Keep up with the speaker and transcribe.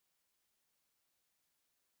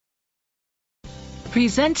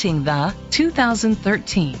Presenting the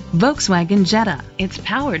 2013 Volkswagen Jetta. It's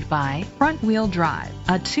powered by front-wheel drive,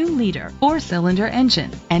 a 2-liter 4-cylinder engine,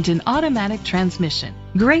 and an automatic transmission.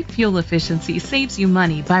 Great fuel efficiency saves you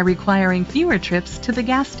money by requiring fewer trips to the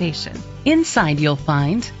gas station. Inside you'll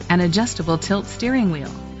find an adjustable tilt steering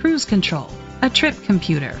wheel, cruise control, a trip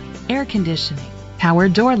computer, air conditioning, power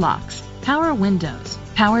door locks, power windows,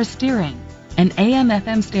 power steering, an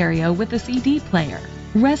AM/FM stereo with a CD player.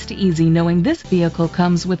 Rest easy knowing this vehicle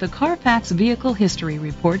comes with a Carfax Vehicle History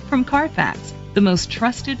Report from Carfax, the most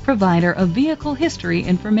trusted provider of vehicle history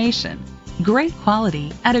information. Great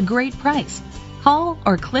quality at a great price. Call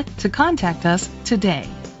or click to contact us today.